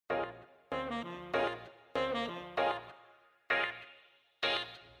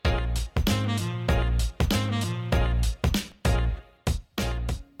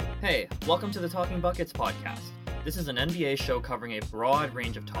Hey, welcome to the Talking Buckets podcast. This is an NBA show covering a broad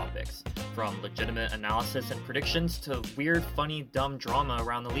range of topics, from legitimate analysis and predictions to weird, funny, dumb drama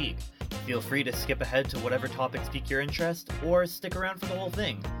around the league. Feel free to skip ahead to whatever topics pique your interest, or stick around for the whole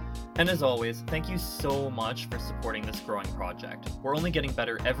thing. And as always, thank you so much for supporting this growing project. We're only getting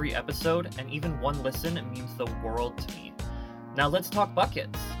better every episode, and even one listen means the world to me. Now let's talk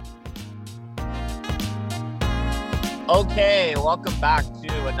buckets. Okay, welcome back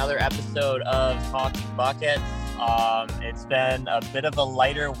to another episode of Talking Buckets. It's been a bit of a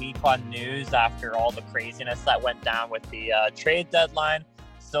lighter week on news after all the craziness that went down with the trade deadline.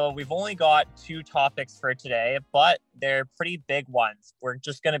 So we've only got two topics for today, but they're pretty big ones. We're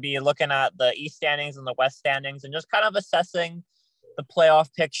just going to be looking at the East standings and the West standings and just kind of assessing the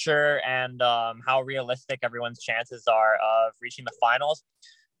playoff picture and how realistic everyone's chances are of reaching the finals.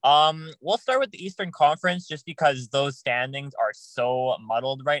 We'll start with the Eastern Conference just because those standings are so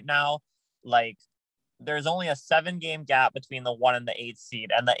muddled right now. Like, there's only a 7-game gap between the 1 and the 8 seed,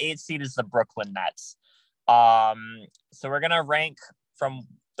 and the 8 seed is the Brooklyn Nets. So we're going to rank from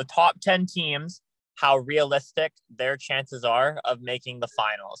the top 10 teams how realistic their chances are of making the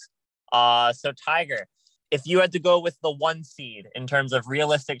finals. So Tiger, if you had to go with the 1 seed in terms of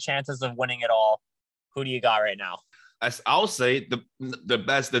realistic chances of winning it all, who do you got right now? As I'll say,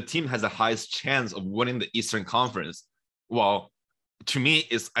 the team has the highest chance of winning the Eastern Conference. Well, to me,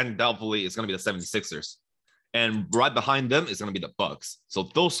 it's undoubtedly going to be the 76ers. And right behind them is going to be the Bucks. So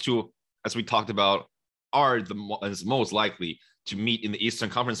those two, as we talked about, are the most likely to meet in the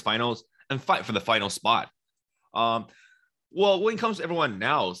Eastern Conference Finals and fight for the final spot. Well, when it comes to everyone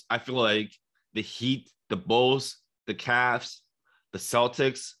else, I feel like the Heat, the Bulls, the Cavs, the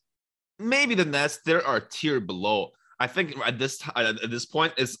Celtics, maybe the Nets, there are a tier below. I think at this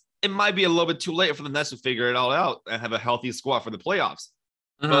point, it might be a little bit too late for the Nets to figure it all out and have a healthy squad for the playoffs.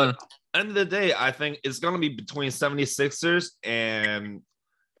 Mm-hmm. But at the end of the day, I think it's going to be between 76ers and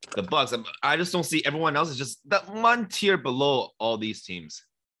the Bucks. I just don't see everyone else is just that one tier below all these teams.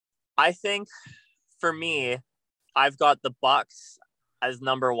 I think for me, I've got the Bucks as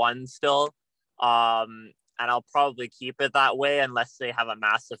number 1 still. And I'll probably keep it that way unless they have a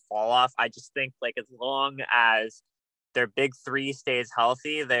massive fall off. I just think like as long as their big 3 stays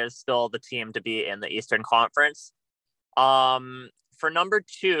healthy, there's still the team to be in the Eastern Conference. For number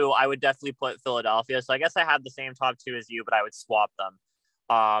 2, I would definitely put Philadelphia. So I guess I had the same top 2 as you, but I would swap them.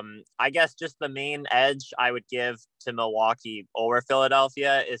 I guess just the main edge I would give to Milwaukee over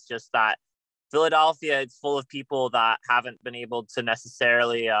Philadelphia is just that Philadelphia is full of people that haven't been able to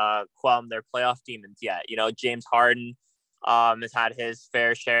necessarily quell their playoff demons yet. You know, James Harden has had his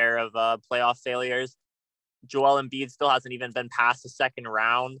fair share of playoff failures. Joel Embiid still hasn't even been past the second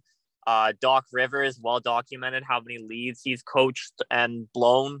round. Doc Rivers, well documented how many leads he's coached and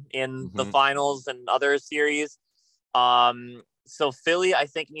blown in the finals and other series. So Philly, I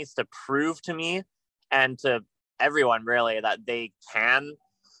think, needs to prove to me and to everyone really that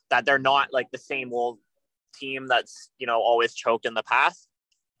they're not like the same old team that's, you know, always choked in the past.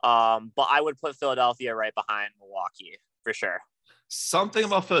 But I would put Philadelphia right behind Milwaukee for sure. Something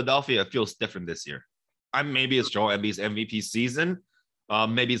about Philadelphia feels different this year. Maybe it's Joel Embiid's MVP season.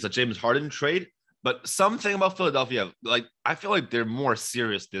 Maybe it's a James Harden trade. But something about Philadelphia, like I feel like they're more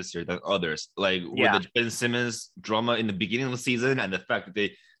serious this year than others. Like with the Ben Simmons drama in the beginning of the season and the fact that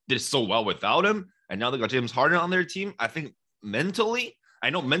they did so well without him, and now they got James Harden on their team. I think mentally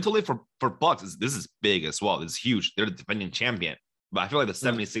for Bucks, this is big as well. It's huge. They're the defending champion. But I feel like the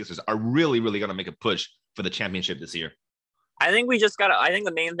 76ers are really, really going to make a push for the championship this year. I think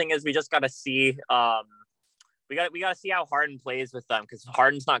the main thing is we just got to see we got to see how Harden plays with them, because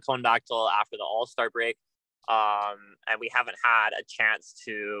Harden's not coming back till after the All-Star break. And we haven't had a chance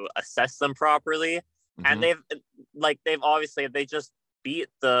to assess them properly. And they've obviously just beat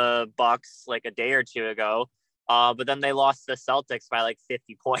the Bucks like a day or two ago. But then they lost the Celtics by like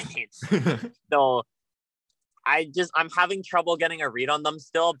 50 points. So I'm having trouble getting a read on them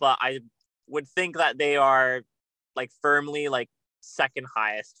still, but I would think that they are like firmly like second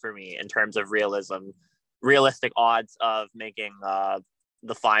highest for me in terms of realistic odds of making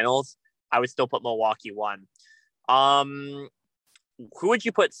the finals. I would still put Milwaukee 1. Who would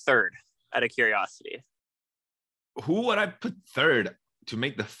you put third, out of curiosity? Who would I put third to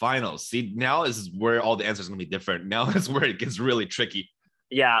make the finals? See, now is where all the answers are going to be different. Now is where it gets really tricky.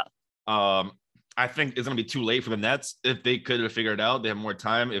 Yeah. I think it's going to be too late for the Nets. If they could have figured it out, they have more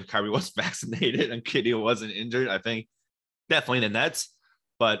time. If Kyrie was vaccinated and KD wasn't injured, I think definitely the Nets.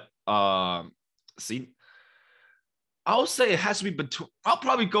 But see, I'll say it has to be between. I'll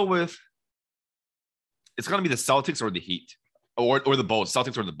probably go with. It's going to be the Celtics or the Heat. or the Bulls.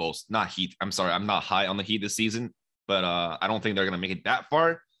 Celtics or the Bulls, not Heat. I'm sorry, I'm not high on the Heat this season, but I don't think they're gonna make it that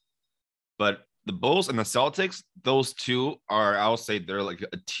far. But the Bulls and the Celtics, those two are, I'll say, they're like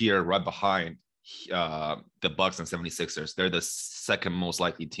a tier right behind the Bucks and 76ers. They're the second most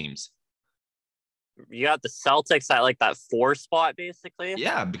likely teams. You got the Celtics at like that 4 spot, basically.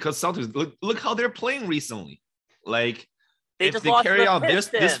 Yeah, because Celtics look how they're playing recently. Like They if they carry on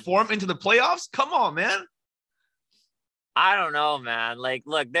this form into the playoffs, come on, man. I don't know, man. Like,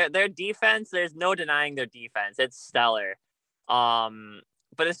 look, their defense, there's no denying their defense. It's stellar.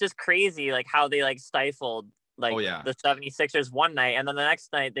 But it's just crazy, like, how they, like, stifled, like, the 76ers one night, and then the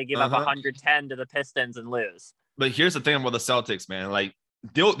next night they give up 110 to the Pistons and lose. But here's the thing about the Celtics, man. Like,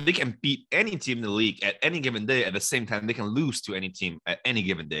 they can beat any team in the league at any given day. At the same time, they can lose to any team at any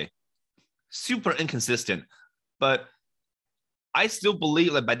given day. Super inconsistent. But I still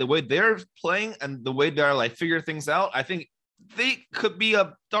believe that by the way they're playing and the way they're like figure things out, I think they could be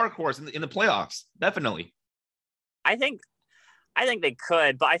a dark horse in the playoffs. Definitely. I think they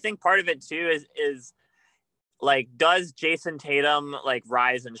could, but I think part of it too is like, does Jason Tatum like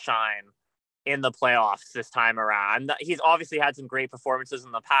rise and shine in the playoffs this time around? He's obviously had some great performances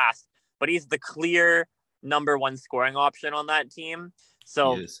in the past, but he's the clear number 1 scoring option on that team.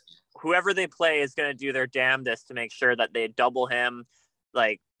 So whoever they play is going to do their damnedest to make sure that they double him,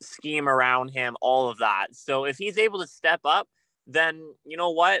 like scheme around him, all of that. So if he's able to step up, then you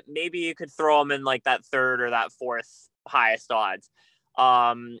know what? Maybe you could throw him in like that 3rd or that 4th highest odds.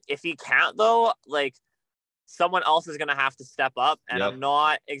 If he can't though, like someone else is going to have to step up, and I'm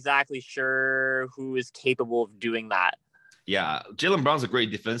not exactly sure who is capable of doing that. Yeah, Jaylen Brown's a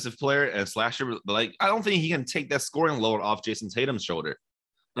great defensive player and slasher, but like I don't think he can take that scoring load off Jason Tatum's shoulder.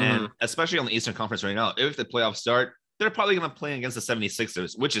 And especially on the Eastern Conference right now, if the playoffs start, they're probably going to play against the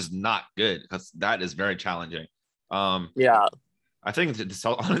 76ers, which is not good because that is very challenging. I think honestly, the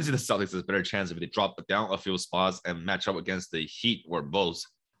Celtics has a better chance if they drop down a few spots and match up against the Heat or Bulls.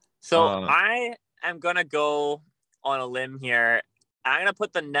 So I am going to go on a limb here. I'm going to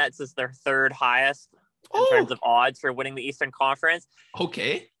put the Nets as their 3rd highest in terms of odds for winning the Eastern Conference.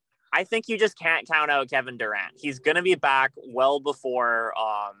 Okay. I think you just can't count out Kevin Durant. He's going to be back well before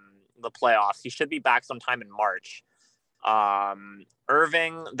the playoffs. He should be back sometime in March.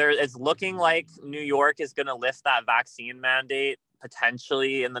 Irving, it's looking like New York is going to lift that vaccine mandate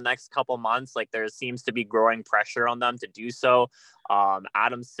potentially in the next couple months. Like there seems to be growing pressure on them to do so.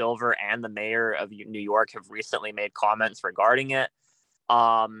 Adam Silver and the mayor of New York have recently made comments regarding it.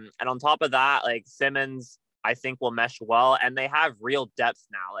 And on top of that, like Simmons, I think will mesh well, and they have real depth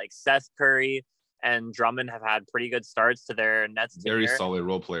now. Like Seth Curry and Drummond have had pretty good starts to their Nets team. Very solid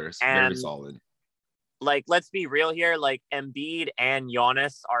role players. Very solid. Like, let's be real here. Like Embiid and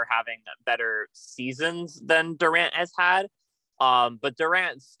Giannis are having better seasons than Durant has had. But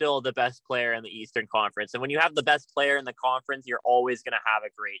Durant's still the best player in the Eastern Conference. And when you have the best player in the conference, you're always going to have a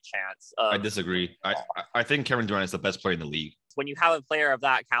great chance. I disagree. I think Kevin Durant is the best player in the league. When you have a player of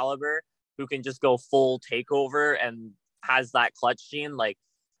that caliber who can just go full takeover and has that clutch gene, like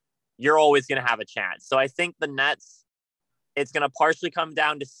you're always going to have a chance. So I think the Nets, it's going to partially come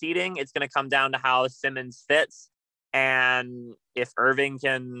down to seeding. It's going to come down to how Simmons fits. And if Irving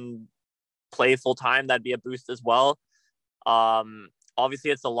can play full time, that'd be a boost as well. Obviously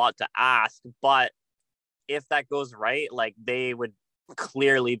it's a lot to ask, but if that goes right, like they would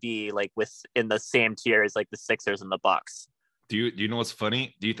clearly be like in the same tier as like the Sixers and the Bucks. Do you know what's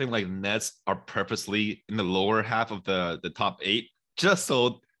funny? Do you think like Nets are purposely in the lower half of the top 8 just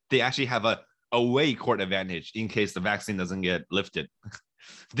so they actually have a away court advantage in case the vaccine doesn't get lifted?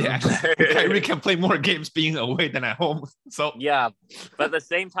 They actually Kyrie can play more games being away than at home. So yeah, but at the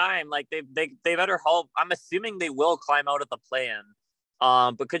same time, like they better hope. I'm assuming they will climb out of the play-in.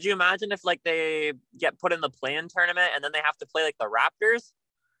 But could you imagine if like they get put in the play-in tournament and then they have to play like the Raptors?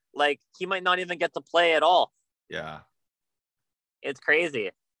 Like he might not even get to play at all. Yeah. It's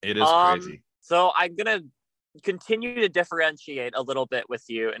crazy. It is crazy. So I'm going to continue to differentiate a little bit with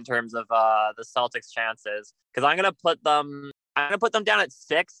you in terms of the Celtics chances, because I'm going to put them down at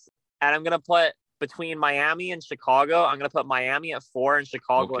 6, and I'm going to put between Miami and Chicago. I'm going to put Miami at 4 and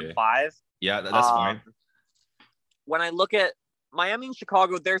Chicago at 5. Yeah, that's fine. When I look at Miami and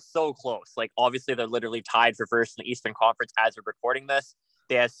Chicago, they're so close. Like obviously they're literally tied for first in the Eastern Conference as we're recording this.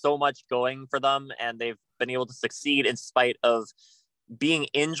 They have so much going for them, and they've been able to succeed in spite of being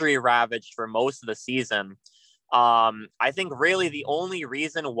injury ravaged for most of the season. I think really the only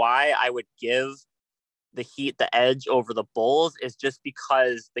reason why I would give the Heat the edge over the Bulls is just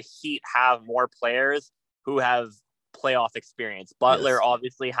because the Heat have more players who have playoff experience. Butler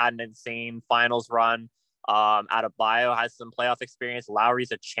obviously had an insane finals run. Adebayo has some playoff experience.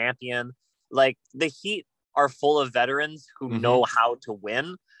 Lowry's a champion. Like the Heat are full of veterans who know how to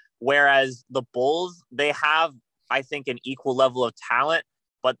win, whereas the Bulls, they have, I think, an equal level of talent,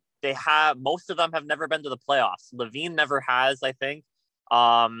 but most of them have never been to the playoffs. Levine never has, I think.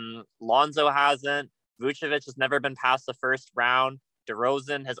 Lonzo hasn't. Vucevic has never been past the first round.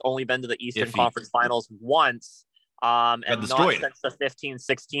 DeRozan has only been to the Eastern Conference Finals once, and not since the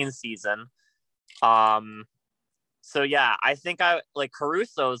 15-16 season. So yeah, I think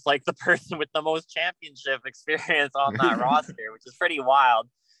Caruso's like the person with the most championship experience on that roster, which is pretty wild.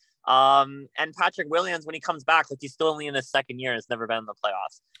 And Patrick Williams, when he comes back, like he's still only in his second year and has never been in the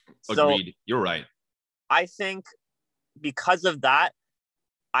playoffs. Agreed. So you're right. I think because of that,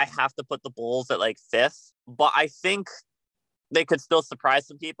 I have to put the Bulls at like 5th, but I think they could still surprise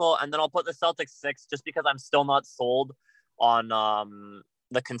some people. And then I'll put the Celtics 6th just because I'm still not sold on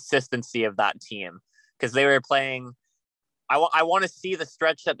the consistency of that team, because they were playing. I want to see the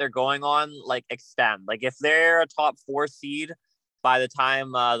stretch that they're going on like extend. Like if they're a top 4 seed by the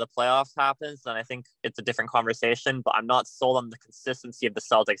time the playoffs happens, then I think it's a different conversation. But I'm not sold on the consistency of the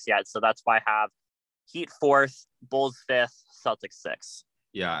Celtics yet, so that's why I have Heat 4th, Bulls 5th, Celtics 6th.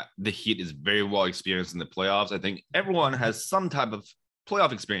 Yeah, the Heat is very well experienced in the playoffs. I think everyone has some type of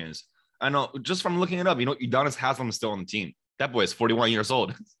playoff experience. I know just from looking it up, Udonis Haslem is still on the team. That boy is 41 years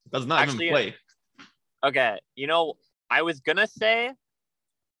old. Does not even play. Okay, I was going to say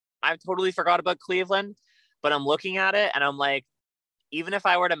I totally forgot about Cleveland, but I'm looking at it and I'm like, even if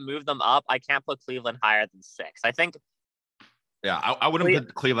I were to move them up, I can't put Cleveland higher than 6. I think. Yeah, I wouldn't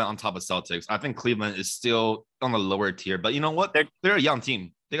put Cleveland on top of Celtics. I think Cleveland is still on the lower tier, but you know what? They're a young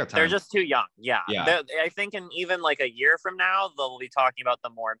team. They got time. They're just too young. Yeah. I think in even like a year from now, they'll be talking about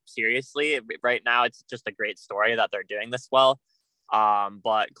them more seriously. Right now, it's just a great story that they're doing this well.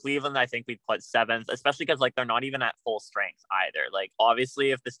 But Cleveland, I think we'd put 7th, especially because like they're not even at full strength either. Like obviously,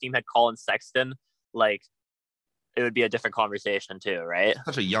 if this team had Colin Sexton, like it would be a different conversation too, right?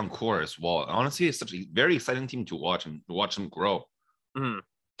 Such a young core as well. Honestly, it's such a very exciting team to watch and to watch them grow. Mm-hmm.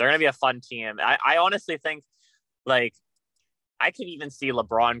 They're gonna be a fun team. I honestly think like I could even see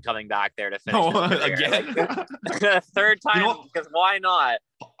LeBron coming back there to finish again. Like, third time, because why not?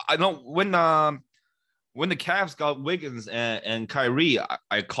 I know when the Cavs got Wiggins and Kyrie,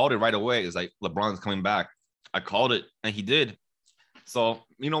 I called it right away. It's like LeBron's coming back. I called it, and he did. So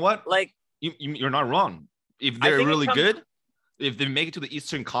you know what? Like you're not wrong. If they're really good, if they make it to the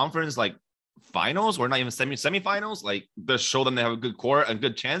Eastern Conference like finals or not even semifinals, like just show them they have a good core and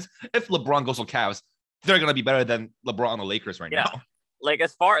good chance. If LeBron goes to Cavs, they're gonna be better than LeBron on the Lakers right now. Like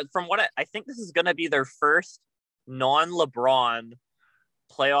as far from what I think this is gonna be their first non-LeBron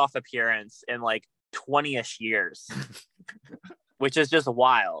playoff appearance in like 20-ish years, which is just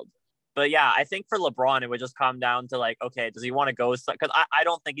wild. But yeah, I think for LeBron, it would just come down to like, okay, does he want to go? Because I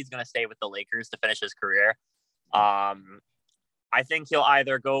don't think he's going to stay with the Lakers to finish his career. I think he'll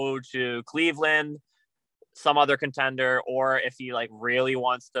either go to Cleveland, some other contender, or if he like really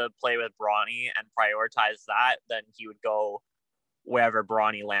wants to play with Bronny and prioritize that, then he would go wherever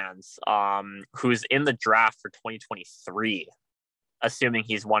Bronny lands, who's in the draft for 2023, assuming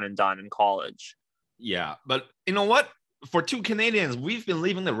he's one and done in college. Yeah, but you know what? For 2 Canadians, we've been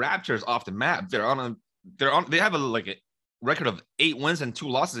leaving the Raptors off the map. They have a record of 8 wins and 2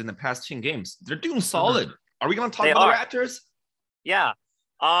 losses in the past 10 games. They're doing solid. Mm-hmm. Are we going to talk about the Raptors? Yeah.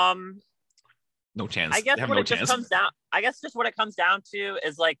 No chance. I guess what it comes down to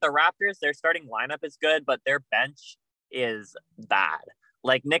is like the Raptors, their starting lineup is good, but their bench is bad.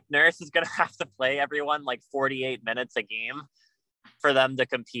 Like Nick Nurse is going to have to play everyone like 48 minutes a game for them to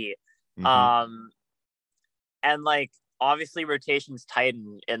compete. Mm-hmm. And like obviously rotation's tight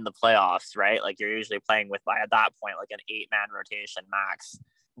in the playoffs, right? Like you're usually playing with at that point like an 8-man rotation max.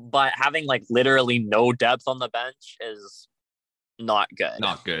 But having like literally no depth on the bench is not good.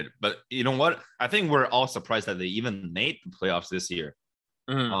 Not good. But you know what? I think we're all surprised that they even made the playoffs this year.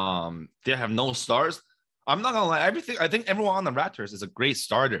 Mm-hmm. They have no stars. I'm not gonna lie. I think everyone on the Raptors is a great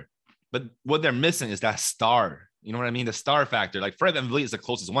starter, but what they're missing is that star. You know what I mean? The star factor. Like Fred VanVleet is the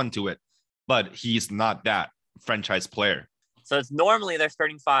closest one to it, but he's not that franchise player. So it's normally their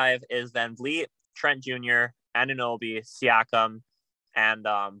starting 5 is VanVleet, Trent Jr., Anunoby, Siakam, and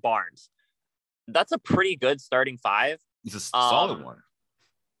Barnes. That's a pretty good starting 5. It's a solid one.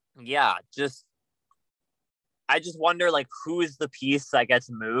 Yeah, I just wonder like who is the piece that gets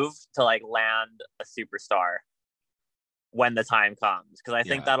moved to like land a superstar when the time comes, because I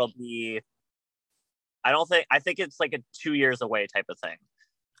think that'll be. I think it's like a 2 years away type of thing.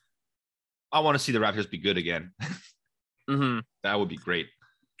 I want to see the Raptors be good again. Mm-hmm. That would be great.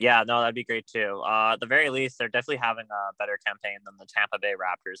 Yeah, no, that'd be great too. At the very least, they're definitely having a better campaign than the Tampa Bay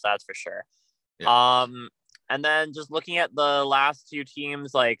Raptors. That's for sure. Yeah. And then just looking at the last two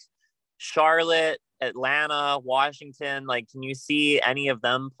teams, like Charlotte, Atlanta, Washington, like, can you see any of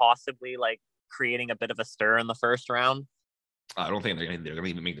them possibly like creating a bit of a stir in the first round? I don't think they're gonna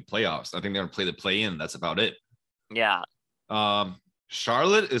even make the playoffs. I think they're gonna play the play in. That's about it. Yeah.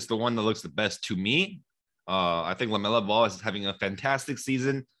 Charlotte is the one that looks the best to me. I think LaMelo Ball is having a fantastic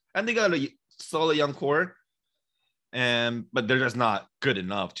season, and they got a solid young core. But they're just not good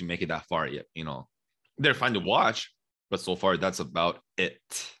enough to make it that far yet. You know, they're fine to watch, but so far that's about it.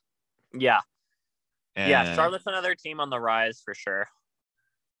 Yeah. And, Charlotte's another team on the rise for sure.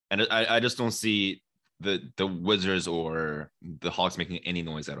 And I just don't see the Wizards or the Hawks making any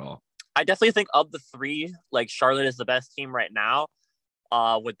noise at all. I definitely think of the three, like Charlotte is the best team right now.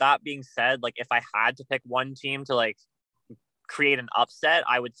 With that being said, like if I had to pick one team to like create an upset,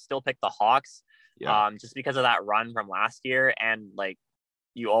 I would still pick the Hawks. Yeah. Just because of that run from last year, and like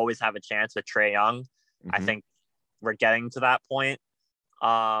you always have a chance with Trae Young. Mm-hmm. I think we're getting to that point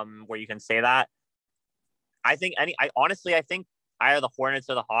where you can say that. I think either the Hornets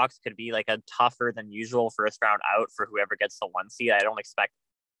or the Hawks could be like a tougher than usual first round out for whoever gets the 1 seed. I don't expect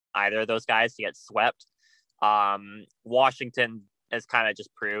either of those guys to get swept. Washington has kind of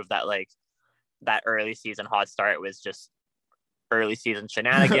just proved that like that early season hot start was just early season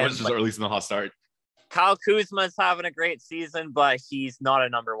shenanigans. It was just early season hot start. Kyle Kuzma is having a great season, but he's not a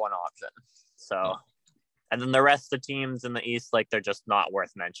number one option. So, and then the rest of the teams in the East, like they're just not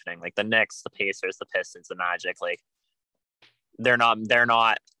worth mentioning. Like the Knicks, the Pacers, the Pistons, the Magic, like they're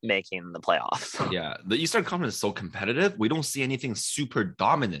not making the playoffs. Yeah, the Eastern Conference is so competitive. We don't see anything super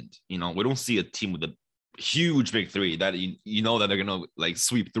dominant. You know, we don't see a team with a huge big three that you know that they're gonna like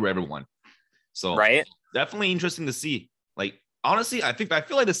sweep through everyone. So right, definitely interesting to see. Like honestly, I feel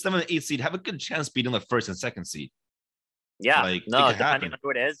like the 7 and 8 seed have a good chance beating the 1st and 2nd seed. Yeah, like, no, depending on who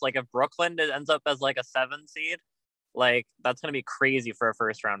it is. Like if Brooklyn ends up as like a 7 seed, like that's gonna be crazy for a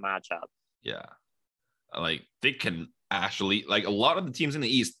first round matchup. Yeah, like they can actually, like a lot of the teams in the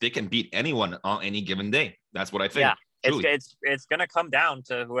East, they can beat anyone on any given day. That's what I think. Yeah, truly. it's gonna come down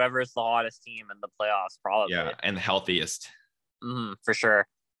to whoever is the hottest team in the playoffs, probably. Yeah, and healthiest. For sure.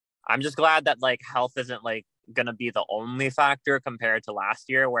 I'm just glad that like health isn't like gonna be the only factor compared to last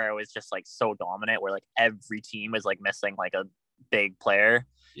year where it was just like so dominant, where like every team is like missing like a big player,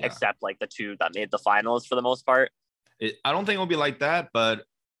 except like the two that made the finals for the most part. I don't think it'll be like that, but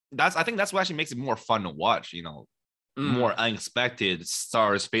I think that's what actually makes it more fun to watch. You know, more unexpected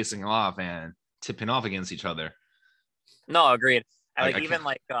stars facing off and tipping off against each other. No, agreed. And like even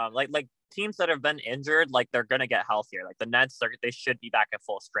like teams that have been injured, like they're gonna get healthier. Like the Nets, they should be back at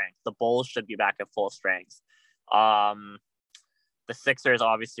full strength. The Bulls should be back at full strength. The Sixers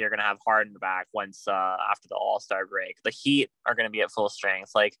obviously are gonna have Harden back once after the All-Star break. The Heat are gonna be at full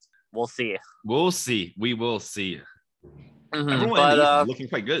strength. Like we'll see. We will see. Everyone is looking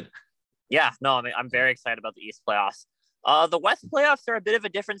quite good. Yeah, no, I mean I'm very excited about the East playoffs. The West playoffs are a bit of a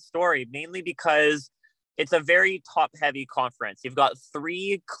different story, mainly because it's a very top-heavy conference. You've got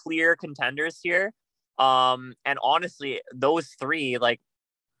 3 clear contenders here. And honestly, those 3, like,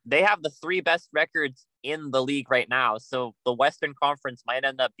 they have the 3 best records in the league right now. So the Western Conference might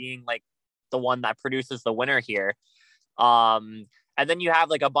end up being, like, the one that produces the winner here. And then you have,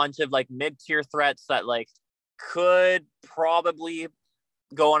 like, a bunch of, like, mid-tier threats that, like, could probably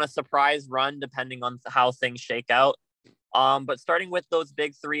go on a surprise run depending on how things shake out. But starting with those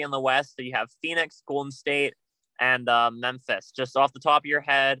big 3 in the West, so you have Phoenix, Golden State, and Memphis. Just off the top of your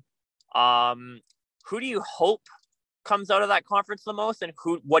head, who do you hope comes out of that conference the most, and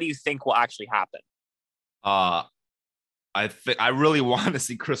what do you think will actually happen? I really want to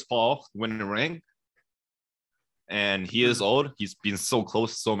see Chris Paul win the ring, and he is old. He's been so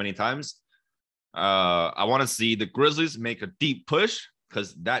close so many times. I want to see the Grizzlies make a deep push,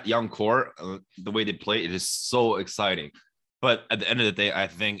 because that young core, the way they play, it is so exciting. But at the end of the day, I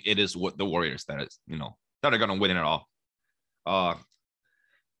think it is what the Warriors that are going to win it all.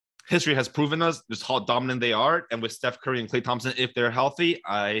 History has proven us just how dominant they are. And with Steph Curry and Klay Thompson, if they're healthy,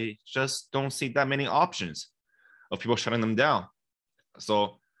 I just don't see that many options of people shutting them down.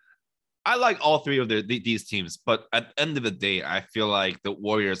 So I like all 3 of these teams. But at the end of the day, I feel like the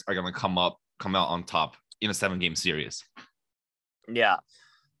Warriors are going to come out on top in a 7-game series. Yeah.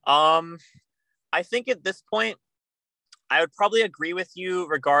 I think at this point, I would probably agree with you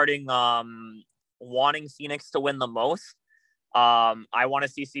regarding wanting Phoenix to win the most. I want to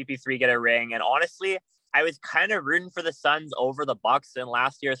see CP3 get a ring. And honestly, I was kind of rooting for the Suns over the Bucks in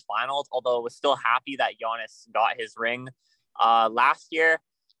last year's finals, although I was still happy that Giannis got his ring last year.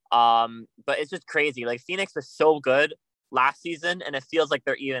 But it's just crazy. Like Phoenix was so good last season, and it feels like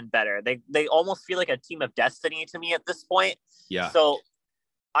they're even better. They almost feel like a team of destiny to me at this point. Yeah. So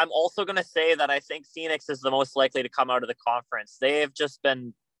I'm also going to say that I think Phoenix is the most likely to come out of the conference. They have just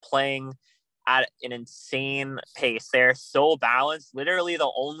been playing at an insane pace. They're so balanced. Literally,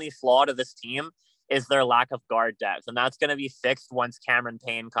 the only flaw to this team is their lack of guard depth, and that's going to be fixed once Cameron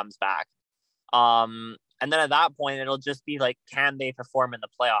Payne comes back. And then at that point, it'll just be like, can they perform in the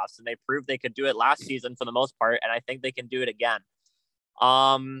playoffs? And they proved they could do it last season for the most part, and I think they can do it again.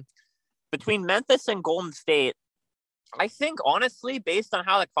 Between Memphis and Golden State, I think, honestly, based on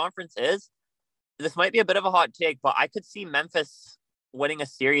how the conference is, this might be a bit of a hot take, but I could see Memphis winning a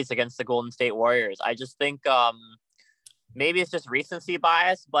series against the Golden State Warriors. I just think maybe it's just recency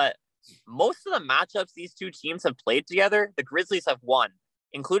bias, but most of the matchups these two teams have played together, the Grizzlies have won,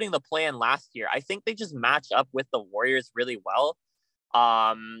 including the play-in last year. I think they just match up with the Warriors really well.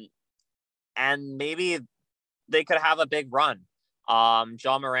 And maybe they could have a big run.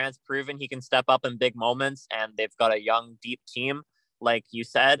 John Morant's proven he can step up in big moments, and they've got a young, deep team, like you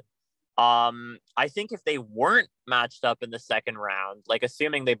said. I think if they weren't matched up in the second round, like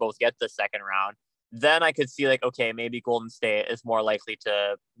assuming they both get the second round, then I could see like, okay, maybe Golden State is more likely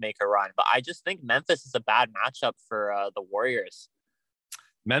to make a run. But I just think Memphis is a bad matchup for the Warriors.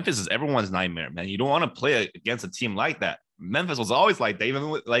 Memphis is everyone's nightmare, man. You don't want to play against a team like that. Memphis was always like that, even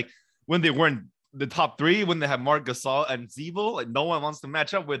with, like when they weren't the top three, when they have Marc Gasol and Zebo, like no one wants to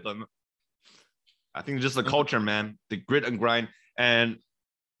match up with them. I think just the culture, man, the grit and grind, and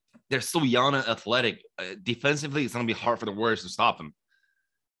they're so young and athletic. Defensively, it's gonna be hard for the Warriors to stop them,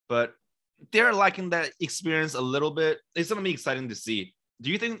 but they're lacking that experience a little bit. It's gonna be exciting to see.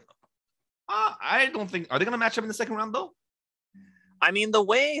 Do you think? I don't think. Are they gonna match up in the second round though? I mean, the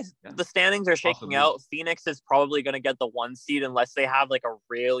way the standings are shaking out, Phoenix is probably going to get the 1 seed unless they have like a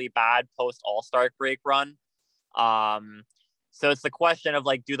really bad post All-Star break run. So it's the question of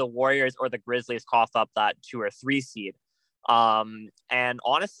like, do the Warriors or the Grizzlies cough up that 2 or 3 seed? And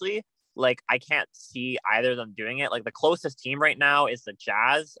honestly, like I can't see either of them doing it. Like the closest team right now is the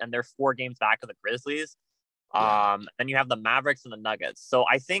Jazz, and they're 4 games back of the Grizzlies. Then you have the Mavericks and the Nuggets. So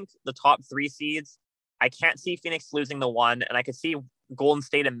I think the top 3 seeds, I can't see Phoenix losing the 1, and I could see Golden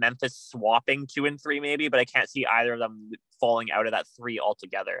State and Memphis swapping 2 and 3 maybe, but I can't see either of them falling out of that 3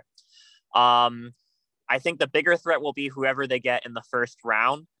 altogether. I think the bigger threat will be whoever they get in the first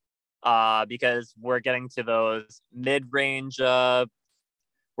round, because we're getting to those mid-range, we're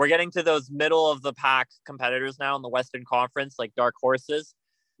getting to those middle of the pack competitors now in the Western Conference, like dark horses.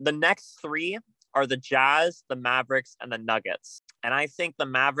 The next 3 are the Jazz, the Mavericks, and the Nuggets. And I think the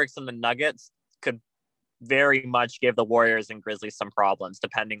Mavericks and the Nuggets could very much give the Warriors and Grizzlies some problems,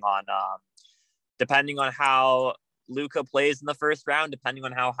 depending on how Luka plays in the first round, depending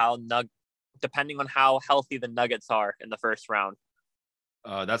on how healthy the Nuggets are in the first round.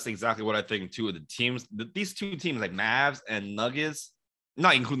 That's exactly what I think too. The teams, these 2 teams like Mavs and Nuggets,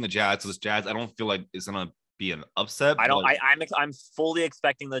 not including the Jazz. So this Jazz, I don't feel like it's gonna be an upset. I'm fully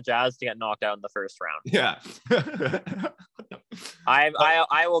expecting the Jazz to get knocked out in the first round. Yeah.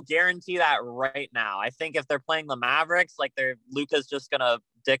 I will guarantee that right now. I think if they're playing the Mavericks, like Luka's just gonna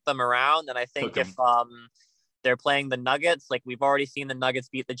dick them around, and I think if they're playing the Nuggets, like we've already seen the Nuggets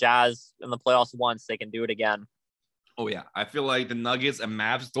beat the Jazz in the playoffs once, they can do it again. Oh yeah, I feel like the Nuggets and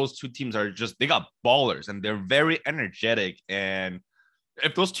Mavs, those 2 teams are they got ballers and they're very energetic. And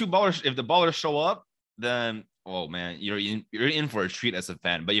if the ballers show up, then oh man, you're in for a treat as a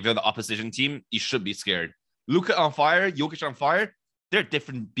fan. But if you're the opposition team, you should be scared. Luka on fire, Jokic on fire, they're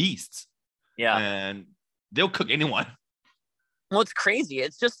different beasts. Yeah. And they'll cook anyone. Well, it's crazy.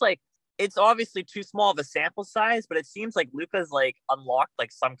 It's just like, it's obviously too small of a sample size, but it seems like Luka's like unlocked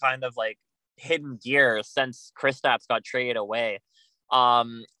like some kind of like hidden gear since Kristaps got traded away.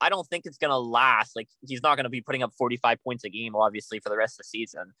 I don't think it's going to last. Like he's not going to be putting up 45 points a game, obviously, for the rest of the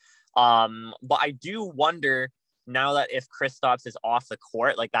season. But I do wonder now that if Kristaps is off the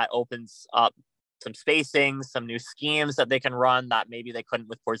court, like that opens up some spacing, some new schemes that they can run that maybe they couldn't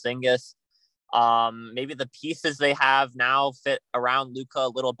with Porzingis. Maybe the pieces they have now fit around Luka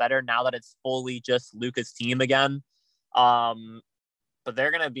a little better now that it's fully just Luka's team again. But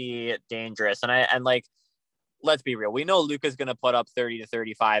they're going to be dangerous. And like, let's be real. We know Luka's going to put up 30 to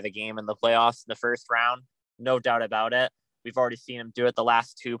 35 a game in the playoffs in the first round. No doubt about it. We've already seen him do it the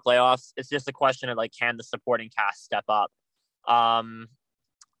last 2 playoffs. It's just a question of like, can the supporting cast step up?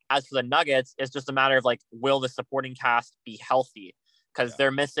 As for the Nuggets, it's just a matter of like, will the supporting cast be healthy? Because they're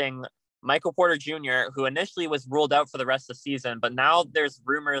missing Michael Porter Jr., who initially was ruled out for the rest of the season, but now there's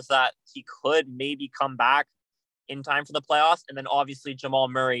rumors that he could maybe come back in time for the playoffs. And then obviously Jamal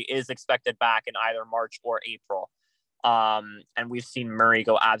Murray is expected back in either March or April. And we've seen Murray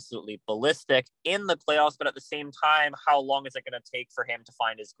go absolutely ballistic in the playoffs, but at the same time, how long is it going to take for him to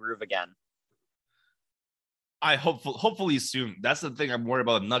find his groove again? Hopefully soon. That's the thing I'm worried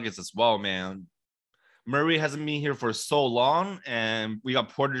about the Nuggets as well, man. Murray hasn't been here for so long, and we got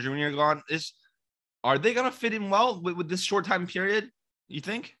Porter Jr. gone. Are they gonna fit in well with this short time period? You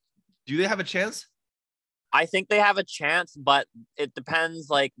think? Do they have a chance? I think they have a chance, but it depends.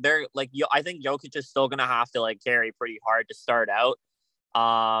 Like I think Jokic is still gonna have to like carry pretty hard to start out.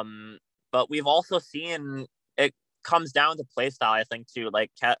 But we've also seen it comes down to play style. I think too.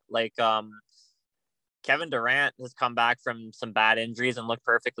 Kevin Durant has come back from some bad injuries and looked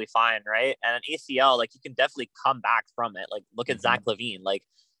perfectly fine, right? And an ACL, like, you can definitely come back from it. Like, look at Zach LaVine. Like,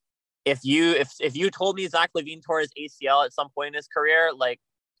 if you told me Zach LaVine tore his ACL at some point in his career, like,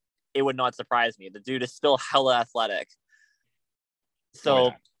 it would not surprise me. The dude is still hella athletic.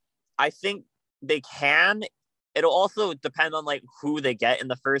 So I think they can. It'll also depend on like who they get in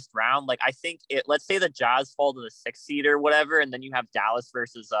the first round. Like, I think let's say the Jazz fall to the 6th seed or whatever, and then you have Dallas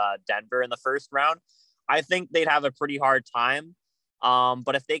versus Denver in the first round. I think they'd have a pretty hard time.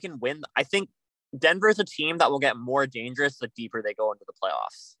 But if they can win, I think Denver's a team that will get more dangerous the deeper they go into the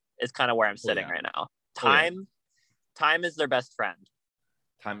playoffs. Is kind of where I'm sitting right now. Time is their best friend.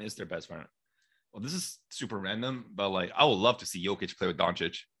 Time is their best friend. Well, this is super random, but like I would love to see Jokic play with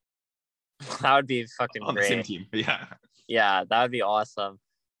Doncic. That would be fucking on great. The same team. Yeah. Yeah, that would be awesome.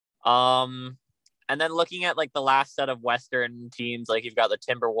 And then looking at like the last set of Western teams, like you've got the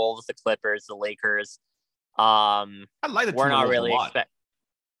Timberwolves, the Clippers, the Lakers. I like the Timberwolves we're not really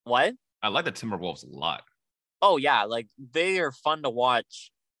What? I like the Timberwolves a lot. Oh yeah, like they are fun to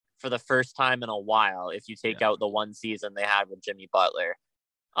watch for the first time in a while if you take out the one season they had with Jimmy Butler.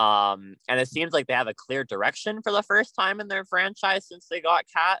 And it seems like they have a clear direction for the first time in their franchise since they got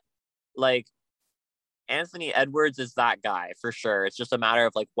Cat. Like Anthony Edwards is that guy for sure. It's just a matter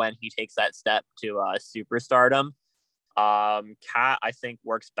of like when he takes that step to superstardom. Cat, I think,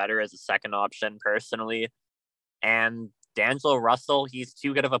 works better as a second option personally. And D'Angelo Russell, he's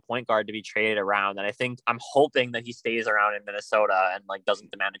too good of a point guard to be traded around. And I'm hoping that he stays around in Minnesota and like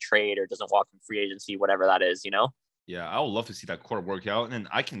doesn't demand a trade or doesn't walk in free agency, whatever that is, you know? Yeah, I would love to see that core work out. And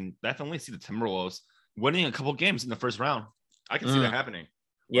I can definitely see the Timberwolves winning a couple games in the first round. I can see that happening.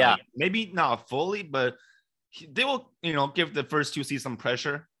 Yeah. Like, maybe not fully, but they will, give the first two seeds some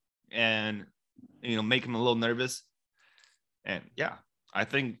pressure and, make them a little nervous. And yeah, I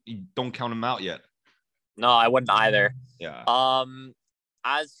think you don't count them out yet. No, I wouldn't either. Yeah.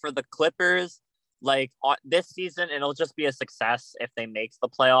 As for the Clippers, like this season, it'll just be a success if they make the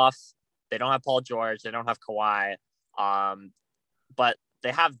playoffs. They don't have Paul George. They don't have Kawhi. But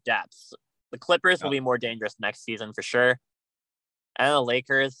they have depth. The Clippers will be more dangerous next season for sure. And the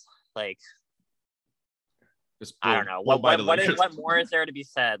Lakers, like, I don't know. What more is there to be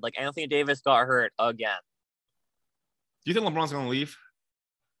said? Like, Anthony Davis got hurt again. Do you think LeBron's going to leave?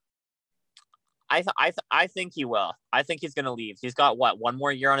 I think he will. I think he's going to leave. He's got one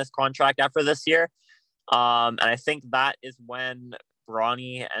more year on his contract after this year. And I think that is when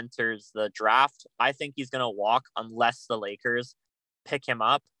Bronny enters the draft. I think he's going to walk unless the Lakers pick him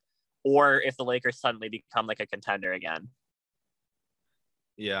up or if the Lakers suddenly become like a contender again.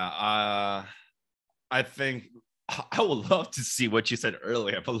 Yeah. I think I would love to see what you said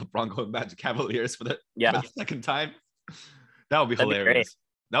earlier about LeBron going back to Cavaliers for the second time. That would be hilarious.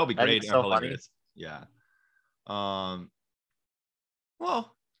 That would be great. So hilarious. Funny. Yeah.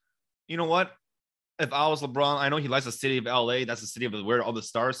 Well, you know what? If I was LeBron, I know he likes the city of LA. That's the city of where all the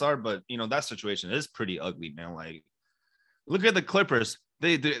stars are. But that situation is pretty ugly, man. Like, look at the Clippers.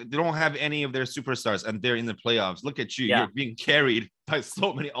 They don't have any of their superstars, and they're in the playoffs. Look at you. Yeah. You're being carried by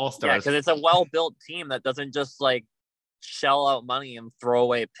so many all-stars. Yeah, because it's a well-built team that doesn't just like shell out money and throw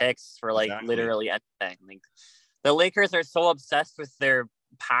away picks for like literally anything. Like, the Lakers are so obsessed with their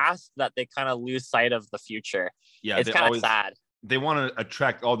past that they kind of lose sight of the future. Yeah, it's kind of sad. They want to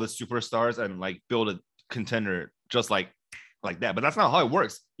attract all the superstars and like build a contender just like that. But that's not how it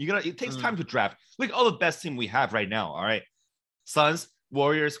works. It takes time to draft. Look at all the best team we have right now. All right. Suns,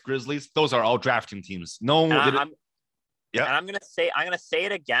 Warriors, Grizzlies, those are all drafting teams. No one did it. Yeah. And I'm gonna say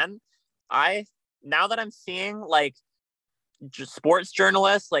it again. Now that I'm seeing like sports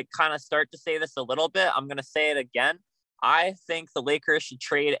journalists like kind of start to say this a little bit, I'm gonna say it again. I think the Lakers should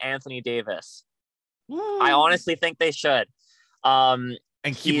trade Anthony Davis. Woo. I honestly think they should. And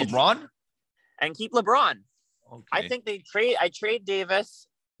keep LeBron? And keep LeBron. Okay. I think I trade Davis,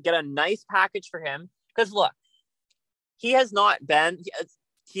 get a nice package for him. Because look, he has not been,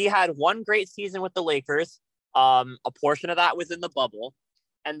 he had one great season with the Lakers. A portion of that was in the bubble.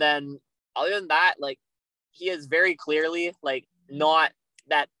 And then other than that, like he is very clearly like not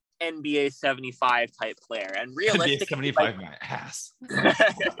that NBA 75 type player. And realistically, 75 my ass.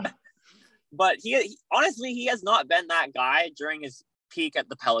 but he honestly, he has not been that guy during his peak at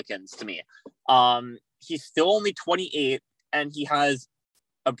the Pelicans to me. He's still only 28 and he has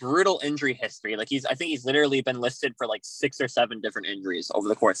a brutal injury history. Like I think he's literally been listed for like 6 or 7 different injuries over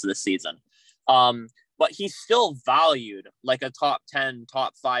the course of the season. But he's still valued like a top 10,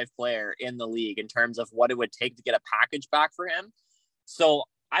 top 5 player in the league in terms of what it would take to get a package back for him. So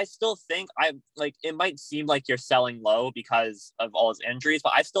I still think it might seem like you're selling low because of all his injuries,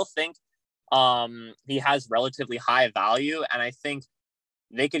 but I still think he has relatively high value. And I think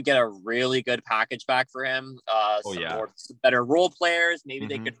they could get a really good package back for him. More better role players. Maybe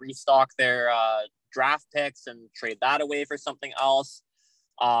they could restock their draft picks and trade that away for something else.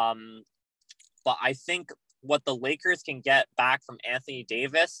 But I think what the Lakers can get back from Anthony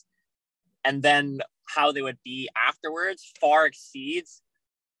Davis and then how they would be afterwards far exceeds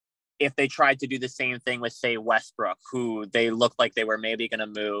if they tried to do the same thing with, say, Westbrook, who they looked like they were maybe going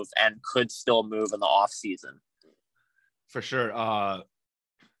to move and could still move in the offseason. For sure.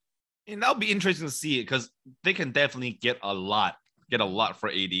 And that'll be interesting to see because they can definitely get a lot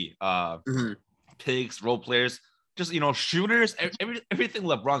for AD. Picks, role players, just, shooters, everything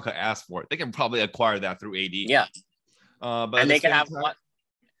LeBron could ask for. They can probably acquire that through AD. Yeah. But they can have what?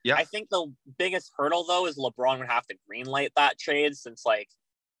 Yeah. I think the biggest hurdle, though, is LeBron would have to greenlight that trade since, like,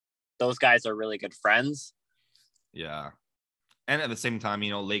 those guys are really good friends. Yeah. And at the same time,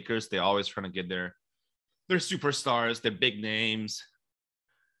 Lakers, they're always trying to get their superstars, their big names.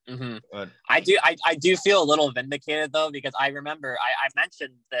 Mm-hmm. But I do feel a little vindicated though, because I remember I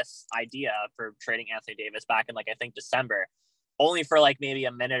mentioned this idea for trading Anthony Davis back in, like, I think December, only for like maybe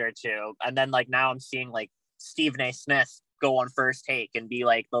a minute or two. And then like now I'm seeing like Stephen A. Smith go on First Take and be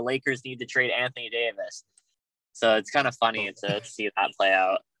like, the Lakers need to trade Anthony Davis. So it's kind of funny to see that play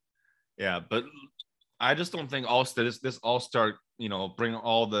out. Yeah, but I just don't think this All-Star, bring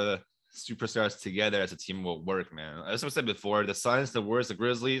all the superstars together as a team will work, man. As I said before, the Suns, the Warriors, the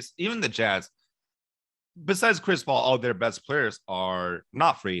Grizzlies, even the Jazz, besides Chris Paul, all their best players are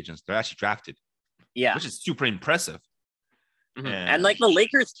not free agents. They're actually drafted. Yeah. Which is super impressive. Mm-hmm. And like the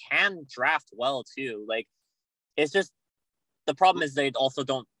Lakers can draft well too. Like it's just the problem is they also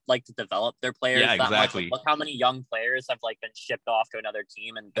don't like to develop their players that exactly. much. Look how many young players have like been shipped off to another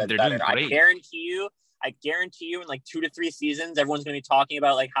team and they're better. Doing great. I guarantee you in like 2 to 3 seasons, everyone's going to be talking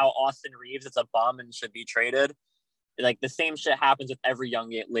about like how Austin Reeves is a bum and should be traded. Like the same shit happens with every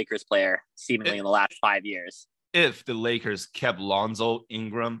young Lakers player seemingly in the last 5 years. If the Lakers kept Lonzo,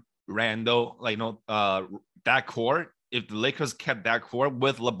 Ingram, Randall, that core, if the Lakers kept that core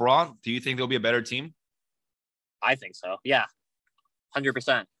with LeBron, do you think they'll be a better team? I think so. Yeah.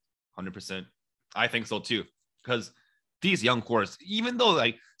 100%. 100%. I think so too. Because these young cores, even though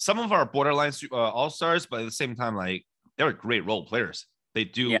like some of our borderline all-stars, but at the same time, like they're great role players. They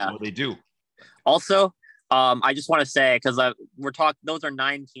do what they do. Also, I just want to say, because those are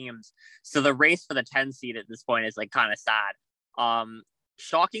 9 teams. So the race for the 10 seed at this point is like kind of sad.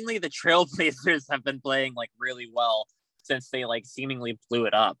 Shockingly, the Trailblazers have been playing like really well since they like seemingly blew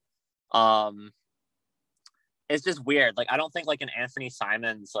it up. It's just weird. Like I don't think like an Anthony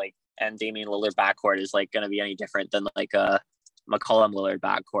Simons and Damian Lillard backcourt is like going to be any different than like a McCollum Lillard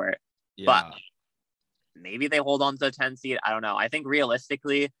backcourt. Yeah. But maybe they hold on to the 10 seed. I don't know. I think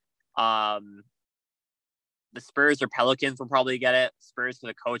realistically, the Spurs or Pelicans will probably get it. Spurs for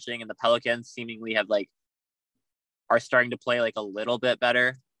the coaching, and the Pelicans seemingly are starting to play like a little bit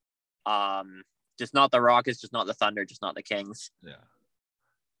better. Just not the Rockets, just not the Thunder, just not the Kings. Yeah.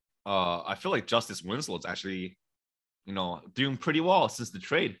 I feel like Justice Winslow is actually, doing pretty well since the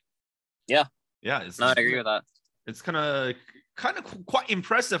trade. Yeah. Yeah. I agree with that. It's kind of quite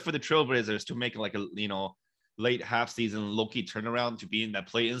impressive for the Trailblazers to make like a, late half season low-key turnaround to be in that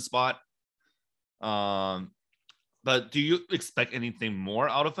play-in spot. But do you expect anything more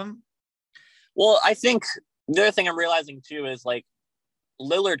out of him? Well, I think the other thing I'm realizing too is like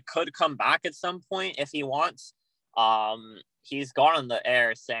Lillard could come back at some point if he wants. He's gone on the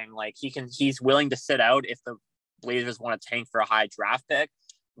air saying like he's willing to sit out if the Blazers want to tank for a high draft pick.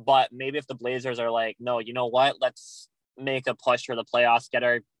 But maybe if the Blazers are like, no, you know what? Let's make a push for the playoffs, get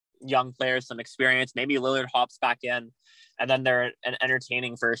our young players some experience. Maybe Lillard hops back in, and then they're an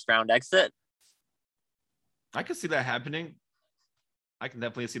entertaining first round exit. I can see that happening. I can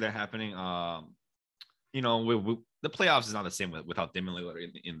definitely see that happening. The playoffs is not the same without Damian Lillard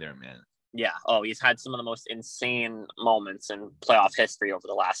in there, man. Yeah. Oh, he's had some of the most insane moments in playoff history over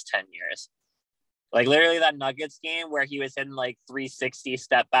the last 10 years. Like literally that Nuggets game where he was hitting like 360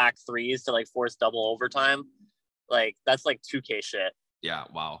 step back threes to like force double overtime. Like that's like 2K shit. Yeah,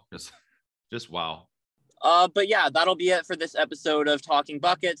 wow. Just wow. But yeah, that'll be it for this episode of Talking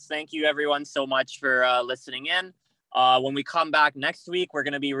Buckets. Thank you everyone so much for listening in. When we come back next week, we're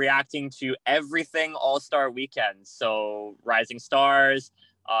going to be reacting to everything All-Star Weekend. So Rising Stars,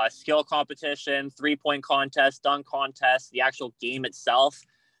 skill competition, 3-point contest, dunk contest, the actual game itself.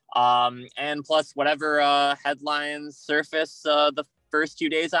 And plus whatever headlines surface the first 2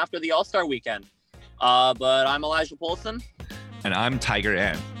 days after the All-Star Weekend. But I'm Elijah Polson. And I'm Tiger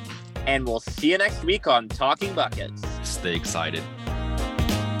N. And we'll see you next week on Talking Buckets. Stay excited.